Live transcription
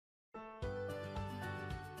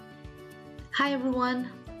Hi everyone!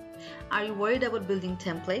 Are you worried about building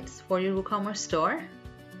templates for your WooCommerce store?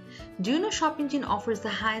 Do you know ShopEngine offers the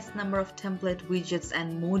highest number of template widgets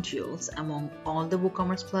and modules among all the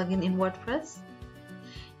WooCommerce plugins in WordPress?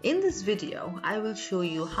 In this video, I will show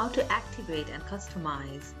you how to activate and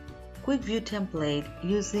customize Quick View template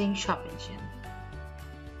using ShopEngine.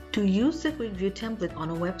 To use the Quick View template on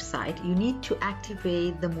a website, you need to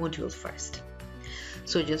activate the module first.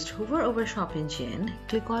 So just hover over ShopEngine,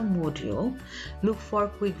 click on module, look for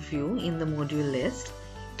Quick View in the module list,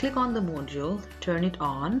 click on the module, turn it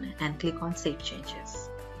on and click on Save Changes.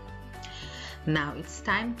 Now it's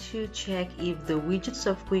time to check if the widgets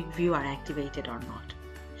of Quick View are activated or not.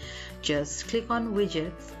 Just click on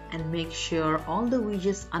widgets and make sure all the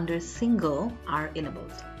widgets under single are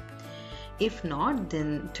enabled. If not,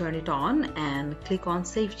 then turn it on and click on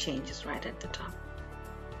Save Changes right at the top.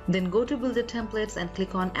 Then go to Build the Templates and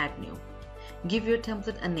click on Add New. Give your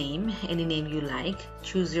template a name, any name you like.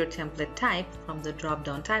 Choose your template type from the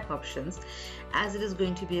drop-down type options. As it is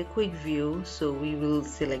going to be a quick view, so we will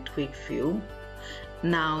select Quick View.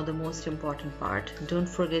 Now the most important part, don't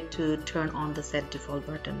forget to turn on the Set Default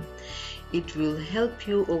button. It will help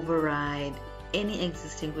you override any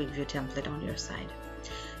existing Quick View template on your site.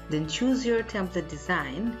 Then choose your template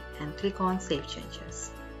design and click on Save Changes.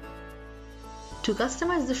 To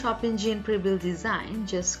customize the ShopEngine pre-built design,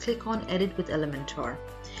 just click on Edit with Elementor.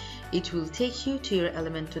 It will take you to your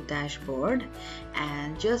Elementor dashboard,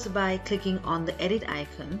 and just by clicking on the edit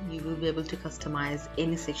icon, you will be able to customize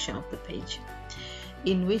any section of the page,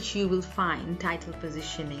 in which you will find title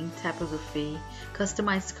positioning, typography,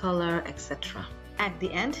 customized color, etc. At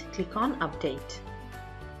the end, click on Update.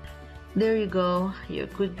 There you go, your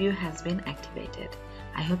Quick View has been activated.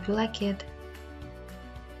 I hope you like it.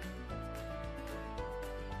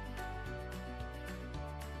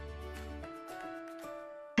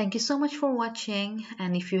 Thank you so much for watching,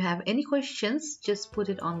 and if you have any questions, just put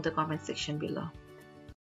it on the comment section below.